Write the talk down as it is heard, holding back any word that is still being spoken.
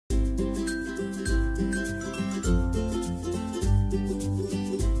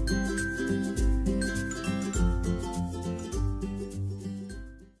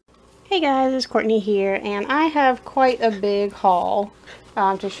Hey guys, it's Courtney here, and I have quite a big haul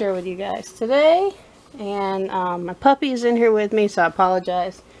to share with you guys today. And my puppy is in here with me, so I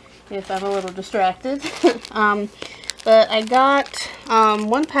apologize if I'm a little distracted. But I got,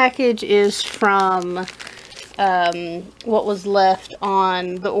 one package is from what was left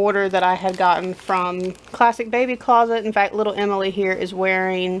on the order that I had gotten from Classic Baby Closet. In fact, little Emily here is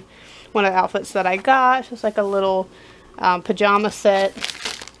wearing one of the outfits that I got. It's like a little pajama set.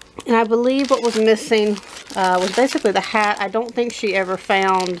 And I believe what was missing was basically the hat. I don't think she ever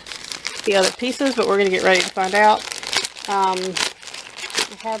found the other pieces, but we're going to get ready to find out.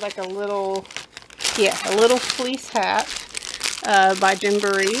 It had like a little fleece hat by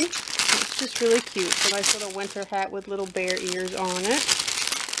Gymboree. It's just really cute. It's a nice little winter hat with little bear ears on it.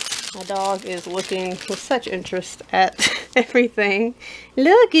 My dog is looking with such interest at everything.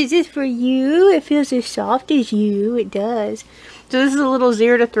 Look, is this for you? It feels as soft as you. It does. So this is a little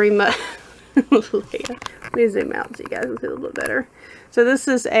 0 to 3 month. Let me zoom out so you guys can see a little bit better. So this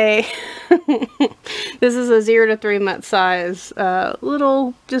is a this is a 0 to 3 month size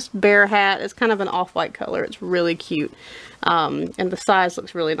little just bear hat. It's kind of an off-white color. It's really cute, and the size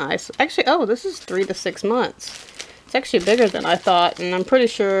looks really nice. Actually, oh, this is 3 to 6 months. It's actually bigger than I thought, and I'm pretty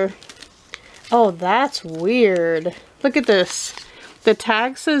sure. Oh, that's weird. Look at this. The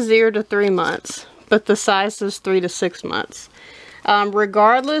tag says 0 to 3 months, but the size says 3 to 6 months.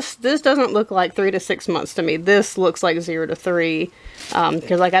 Regardless, this doesn't look like 3 to 6 months to me. This looks like 0 to 3,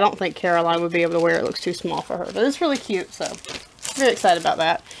 because like I don't think Caroline would be able to wear it. It looks too small for her, but it's really cute, so very excited about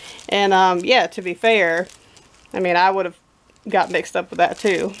that. And yeah, to be fair, I mean, I would have got mixed up with that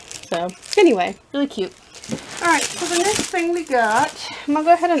too. So anyway, really cute. Alright, so the next thing we got, I'm gonna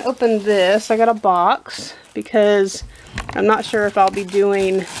go ahead and open this. I got a box because I'm not sure if I'll be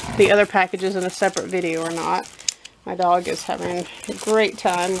doing the other packages in a separate video or not. My dog is having a great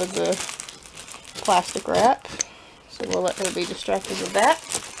time with the plastic wrap, so we'll let her be distracted with that.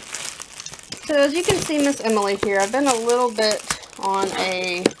 So as you can see, Miss Emily here, I've been a little bit on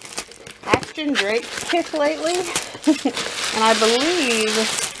a Ashton kick lately, and I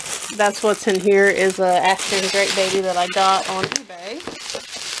believe that's what's in here is a Ashton baby that I got on eBay.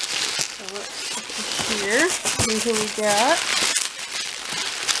 So let's look here, see who we got.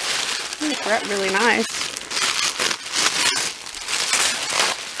 It's wrapped really nice.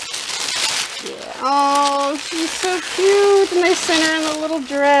 Oh, she's so cute, and they sent her in a little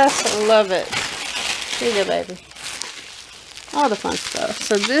dress. I love it. Here you go, baby. All the fun stuff.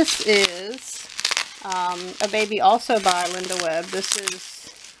 So this is a baby also by Linda Webb. This is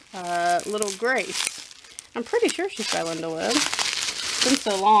little Grace. I'm pretty sure she's by Linda Webb. It's been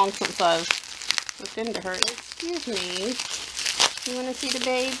so long since I've looked into her. Excuse me. You want to see the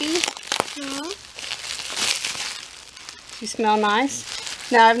baby? Huh? She smell nice?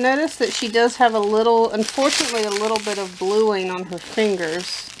 Now, I've noticed that she does have a little, unfortunately, a little bit of bluing on her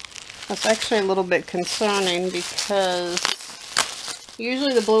fingers. That's actually a little bit concerning because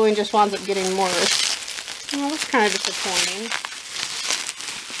usually the bluing just winds up getting worse. Oh, that's kind of disappointing.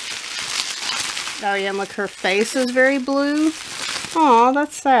 Oh, yeah, and look, her face is very blue. Aw,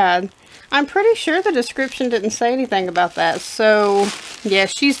 that's sad. I'm pretty sure the description didn't say anything about that. So, yeah,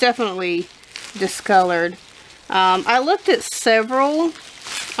 she's definitely discolored. I looked at several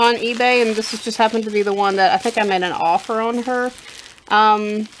on eBay, and this has just happened to be the one that I think I made an offer on her.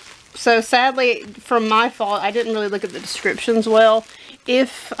 So sadly, from my fault, I didn't really look at the descriptions well.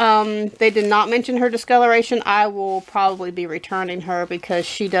 If they did not mention her discoloration, I will probably be returning her because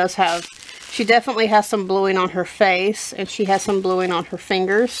she definitely has some bluing on her face, and she has some bluing on her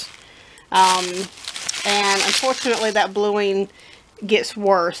fingers. And unfortunately, that bluing gets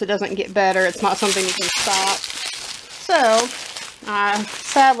worse. It doesn't get better. It's not something you can stop. So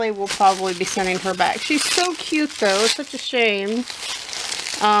sadly, we'll probably be sending her back. She's so cute, though. It's such a shame.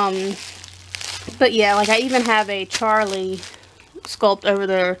 But yeah, like I even have a Charlie sculpt over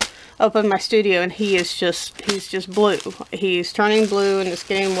there up in my studio, and he's just blue. He's turning blue, and it's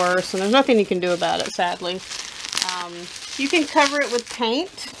getting worse, and there's nothing you can do about it, sadly. You can cover it with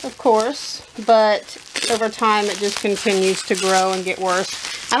paint, of course, but over time it just continues to grow and get worse.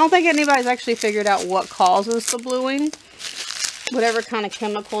 I don't think anybody's actually figured out what causes the bluing. Whatever kind of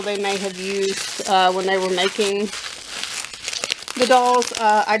chemical they may have used when they were making the dolls.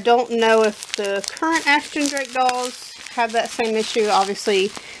 I don't know if the current Ashton Drake dolls have that same issue.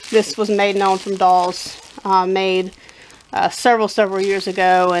 Obviously, this was made known from dolls made several years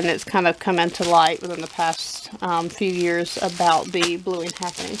ago, and it's kind of come into light within the past few years about the bluing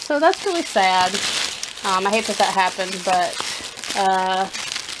happening. So that's really sad. I hate that happened, but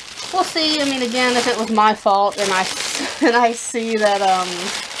we'll see. I mean, again, if it was my fault and I see that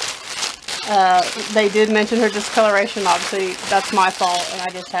they did mention her discoloration. Obviously, that's my fault, and I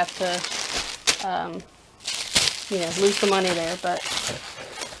just have to, you know, lose the money there. But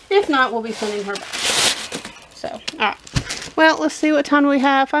if not, we'll be sending her back. So, alright. Well, let's see, what time do we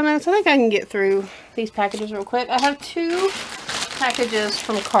have? 5 minutes. I think I can get through these packages real quick. I have 2 packages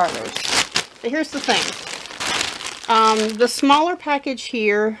from Carter's. But here's the thing. The smaller package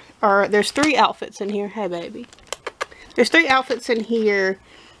here there's 3 outfits in here. Hey, baby. There's 3 outfits in here.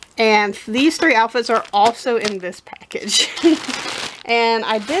 And these 3 outfits are also in this package. And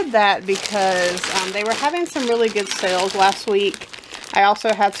I did that because they were having some really good sales last week. I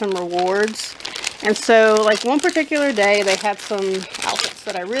also had some rewards. And so, like, one particular day, they had some outfits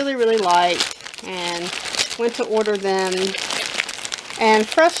that I really, really liked. And went to order them. And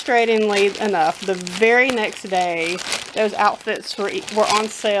frustratingly enough, the very next day, those outfits were on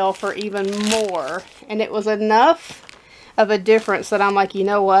sale for even more. And it was enough of a difference that I'm like, you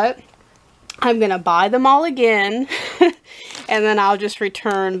know what? I'm going to buy them all again. And then I'll just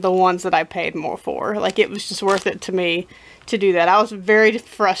return the ones that I paid more for. Like, it was just worth it to me to do that. I was very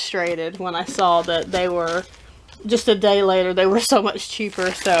frustrated when I saw that they were, just a day later, they were so much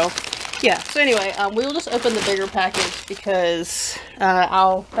cheaper. So, yeah. So anyway, we will just open the bigger package because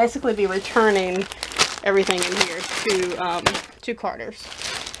I'll basically be returning everything in here to Carter's.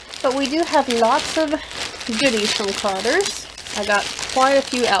 But we do have lots of goodies from Carter's. I got quite a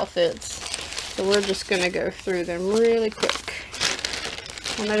few outfits. So we're just going to go through them really quick.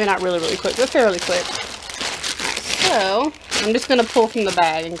 Well, maybe not really, really quick, but fairly quick. So, I'm just going to pull from the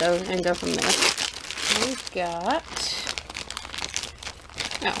bag and go from there. We've got...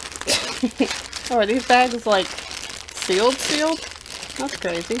 Oh. Oh, are these bags, like, sealed? That's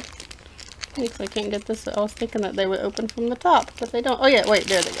crazy. At least I can't get this. I was thinking that they would open from the top, but they don't. Oh, yeah, wait,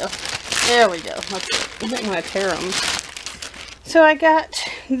 there they go. There we go. I didn't want to tear them. So, I got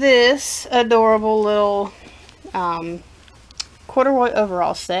this adorable little corduroy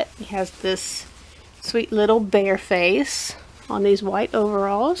overall set. It has this sweet little bear face on these white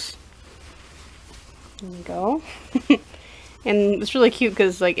overalls. There we go. And it's really cute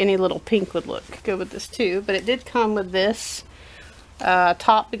because, like, any little pink would look good with this too. But it did come with this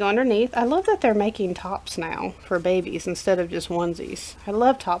top to go underneath. I love that they're making tops now for babies instead of just onesies. I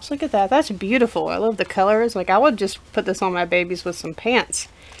love tops. Look at that. That's beautiful. I love the colors. Like, I would just put this on my babies with some pants.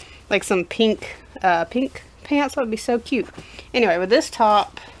 Like some pink pants. That would be so cute. Anyway, with this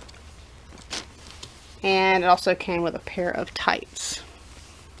top, and it also came with a pair of tights.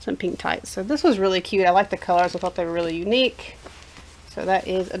 Some pink tights. So this was really cute. I like the colors. I thought they were really unique. So that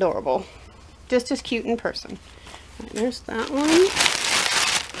is adorable. Just as cute in person. Right, there's that one.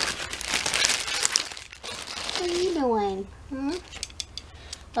 What are you doing?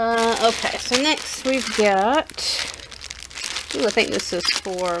 Huh? Okay, so next we've got... Ooh, I think this is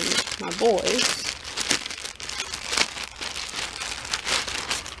for my boys.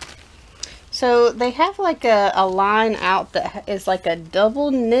 So they have like a line out that is like a double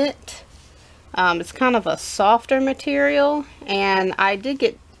knit. It's kind of a softer material, and I did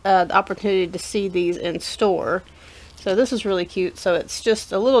get the opportunity to see these in store. So this is really cute. So it's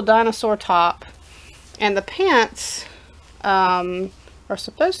just a little dinosaur top, and the pants are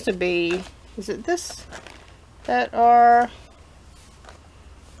supposed to be, is it this that are,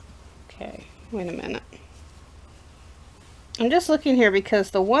 okay, wait a minute. I'm just looking here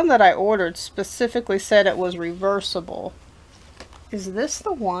because the one that I ordered specifically said it was reversible. Is this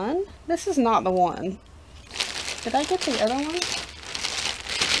the one? This is not the one. Did I get the other one?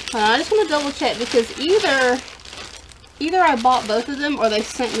 I just want to double check because either I bought both of them or they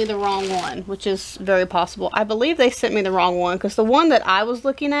sent me the wrong one, which is very possible. I believe they sent me the wrong one because the one that I was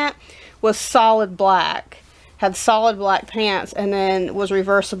looking at was solid black. Had solid black pants and then was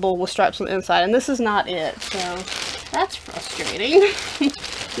reversible with stripes on the inside, and this is not it, so that's frustrating.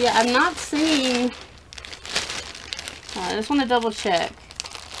 Yeah, I'm not seeing, I just want to double check.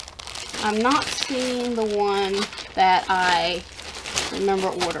 I'm not seeing the one that I remember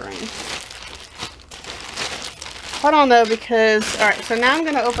ordering. Hold on though, because, alright, so now I'm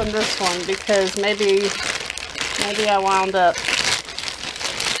going to open this one because maybe I wound up.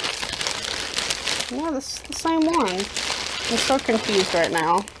 Yeah, this is the same one. I'm so confused right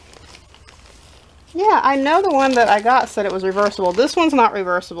now. Yeah, I know the one that I got said it was reversible. This one's not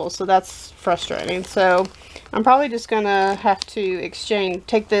reversible, so that's frustrating. So I'm probably just gonna have to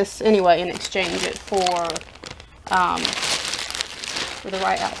take this anyway and exchange it for the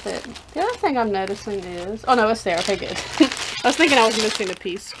right outfit. The other thing I'm noticing is, oh no, it's there. Okay, good. I was thinking I was missing a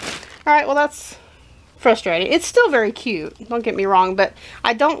piece. All right, well that's frustrating. It's still very cute, don't get me wrong, but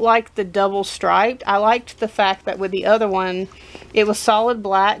I don't like the double striped. I liked the fact that with the other one, it was solid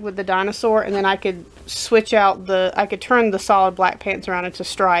black with the dinosaur, and then I could switch out I could turn the solid black pants around into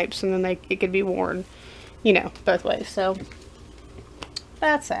stripes, and then it could be worn, you know, both ways. So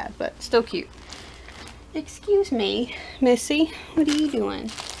that's sad, but still cute. Excuse me, Missy, what are you doing?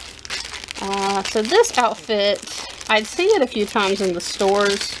 So this outfit, I'd seen it a few times in the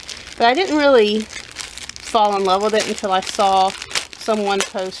stores, but I didn't really fall in love with it until I saw someone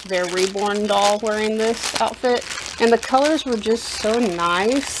post their Reborn doll wearing this outfit, and the colors were just so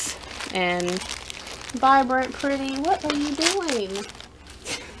nice and vibrant, pretty. What are you doing?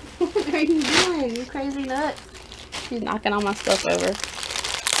 What are you doing, you crazy nut? She's knocking all my stuff over.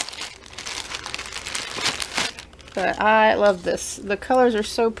 But I love this. The colors are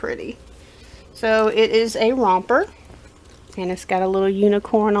so pretty. So it is a romper, and it's got a little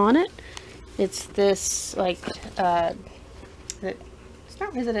unicorn on it. It's this, like, is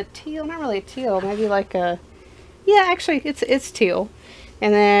it a teal? Not really a teal, maybe like a, yeah, actually, it's teal.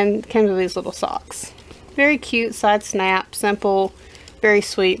 And then it comes with these little socks. Very cute, side snap, simple, very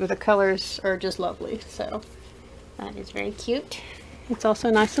sweet, but the colors are just lovely. So that is very cute. It's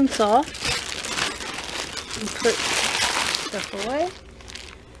also nice and soft. Put stuff away.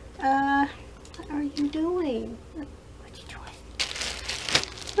 What are you doing? What you doing?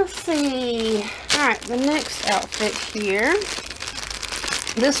 Let's see. Alright, the next outfit here.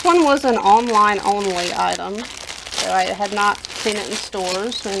 This one was an online only item, so I had not seen it in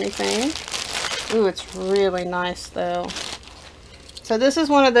stores or anything. Ooh, it's really nice though. So this is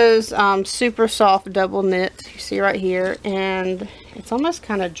one of those super soft double knits you see right here, and it's almost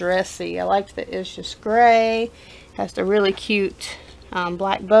kind of dressy. I like that it's just gray. It has the really cute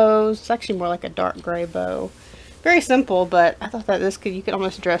black bows. It's actually more like a dark gray bow. Very simple, but I thought that you could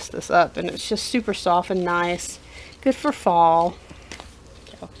almost dress this up, and it's just super soft and nice. Good for fall.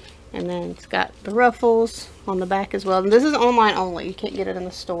 And then it's got the ruffles on the back as well. And this is online only. You can't get it in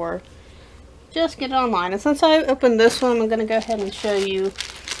the store. Just get it online. And since I opened this one, I'm going to go ahead and show you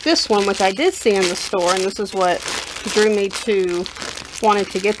this one, which I did see in the store. And this is what drew me to wanting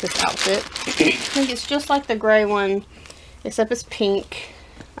to get this outfit. I think it's just like the gray one, except it's pink.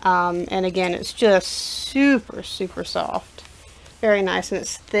 And again, it's just super, super soft. Very nice, and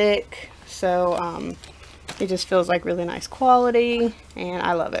it's thick. So it just feels like really nice quality, and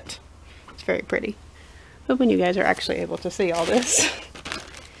I love it. It's very pretty. Hoping you guys are actually able to see all this.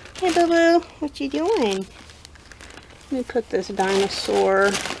 Hey, boo-boo, what you doing? Let me put this dinosaur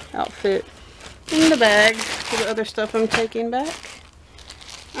outfit in the bag for the other stuff I'm taking back.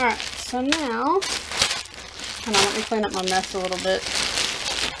 Alright, so now, hold on, let me clean up my mess a little bit.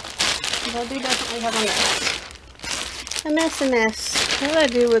 I do definitely have a mess. A mess. What did I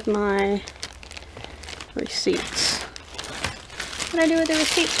do with my receipts? What did I do with the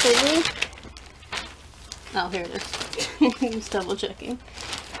receipts, baby? Oh, here it is. Just double checking.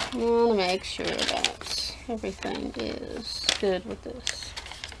 I want to make sure that everything is good with this.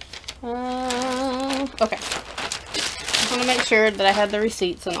 Okay. Just want to make sure that I had the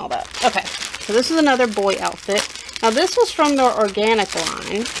receipts and all that. Okay. So this is another boy outfit. Now this was from their organic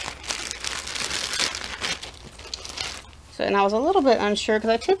line. So, and I was a little bit unsure because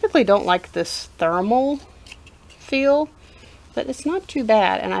I typically don't like this thermal feel, but it's not too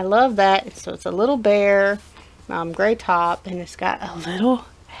bad, and I love that. So it's a little bear, gray top, and it's got a little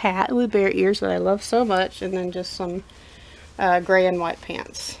hat with bear ears that I love so much, and then just some gray and white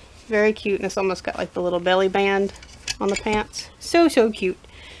pants. Very cute, and it's almost got like the little belly band on the pants. So, so cute.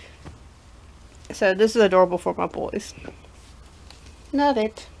 So this is adorable for my boys. Love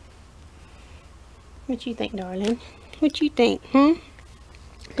it. What you think, darling? What you think,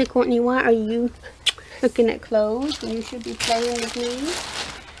 Hey, Courtney, why are you looking at clothes when you should be playing with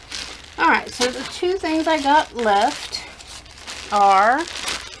me? Alright, so the two things I got left are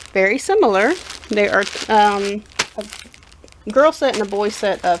very similar. They are a girl set and a boy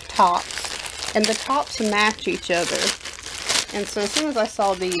set of tops, and the tops match each other. And so as soon as I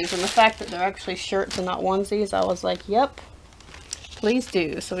saw these, and the fact that they're actually shirts and not onesies, I was like, yep, please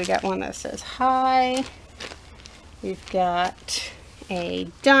do. So we got one that says hi. We've got a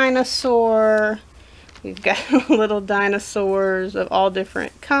dinosaur. We've got little dinosaurs of all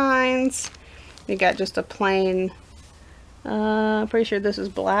different kinds. We got just a plain, pretty sure this is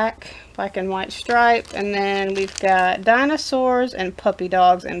black and white stripe. And then we've got dinosaurs and puppy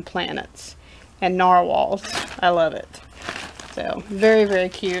dogs and planets and narwhals. I love it. So very, very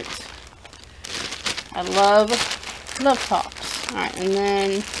cute. I love tops. All right, and then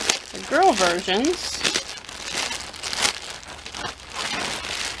the girl versions.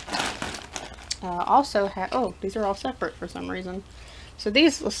 Also have, oh, these are all separate for some reason. So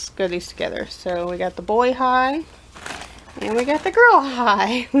these, let's go these together. So we got the boy high and we got the girl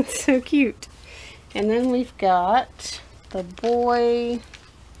high. That's so cute. And then we've got the boy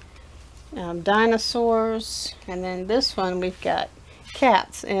dinosaurs, and then this one we've got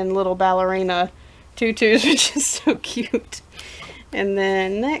cats in little ballerina tutus, which is so cute. And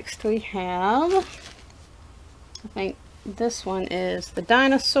then next we have, I think this one is the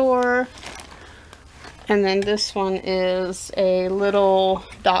dinosaur, and then this one is a little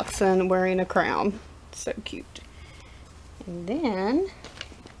dachshund wearing a crown. So cute. And then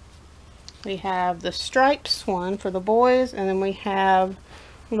we have the stripes one for the boys, and then we have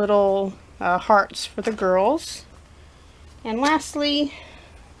little hearts for the girls. And lastly,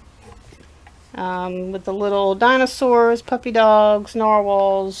 with the little dinosaurs, puppy dogs,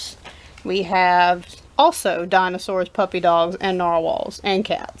 narwhals, we have also dinosaurs, puppy dogs, and narwhals, and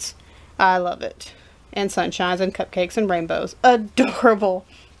cats. I love it. And sunshines and cupcakes and rainbows. Adorable.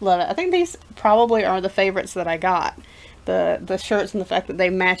 Love it. I think these probably are the favorites that I got. The shirts and the fact that they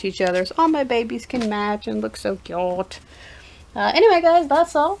match each other. So all my babies can match and look so cute. Anyway guys,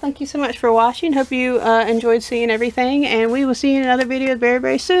 that's all. Thank you so much for watching. Hope you enjoyed seeing everything, and we will see you in another video very,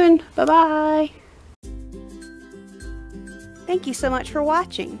 very soon. Bye bye. Thank you so much for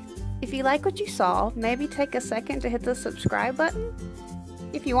watching. If you like what you saw, maybe take a second to hit the subscribe button.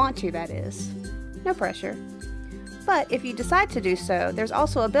 If you want to, that is. No pressure. But if you decide to do so, there's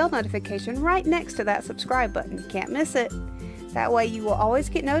also a bell notification right next to that subscribe button. You can't miss it. That way you will always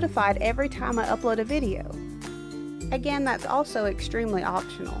get notified every time I upload a video. Again, that's also extremely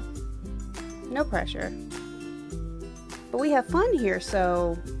optional. No pressure. But we have fun here,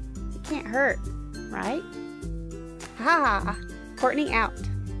 so it can't hurt, right? Ha! Courtney out.